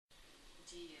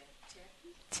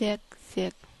check,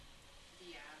 check.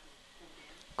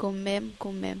 Comem,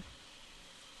 comem.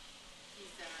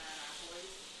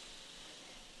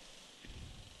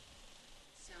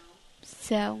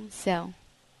 Céu, céu.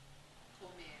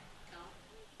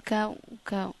 Cão,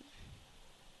 cão.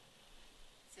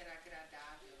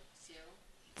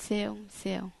 Seu,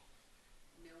 seu.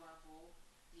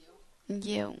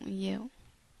 Eu.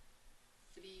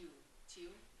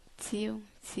 Tio,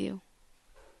 tio.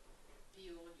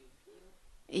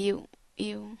 Eu.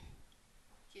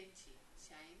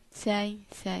 Sei.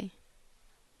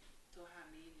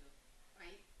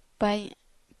 Pai,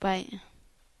 pai.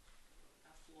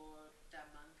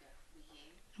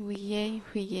 Huiei.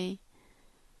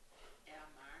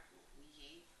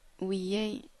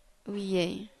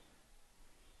 Uiei.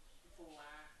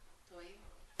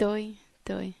 Toi.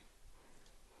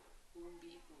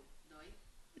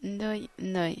 Noi.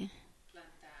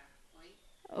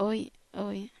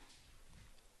 Oi.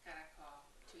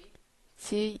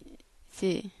 Si.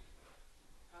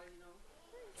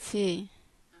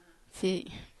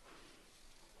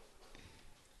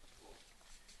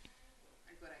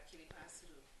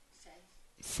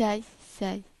 Sai.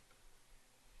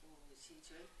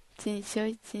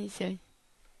 Chinchoi.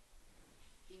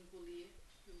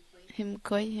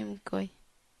 Himkoi.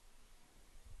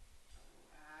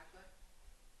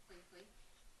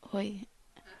 Hoi.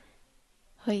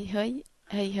 Hoi.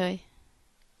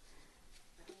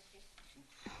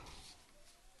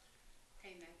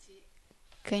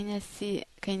 Kainasi.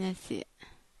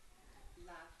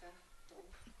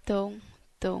 Tom.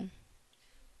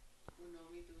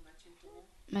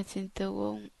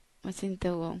 Macintawon.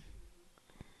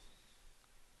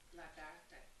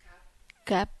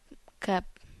 Cap.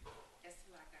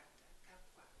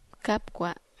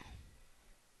 Capqua.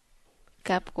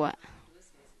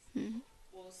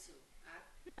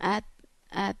 At.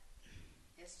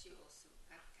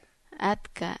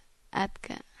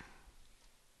 Atka.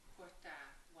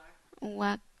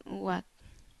 Wak.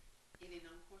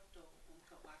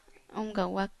 Unga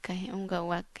wakai.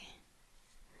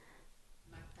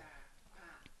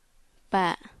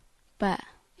 Pa.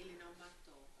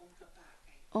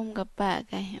 Unga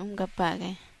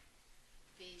pakai.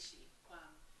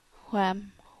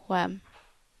 Huam.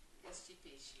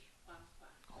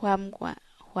 Huamgua.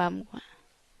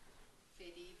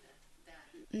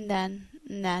 Dan.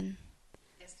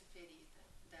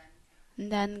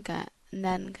 Danka.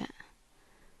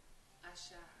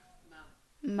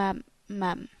 Mam.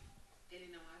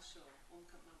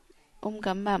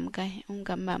 Unga mamkai.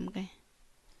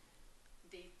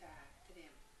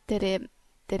 Trem.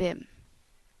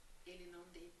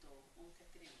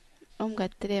 Unga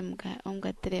tremka.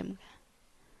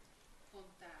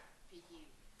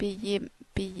 Pijim.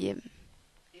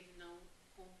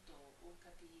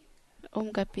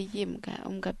 Unga pijimka.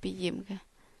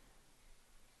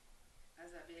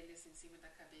 As abelhas em cima da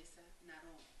cabeça,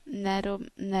 Narum.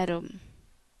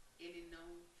 Ele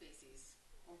não fez isso.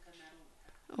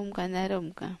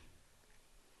 Narumka.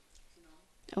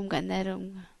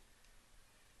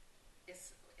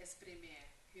 Espremer.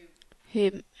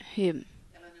 Hym.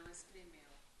 Ela não espremeu.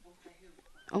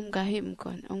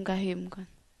 Hymkon.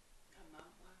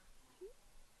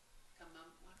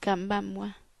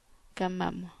 Kamamwa.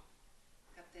 Kamamwa.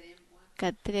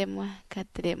 Katremwa.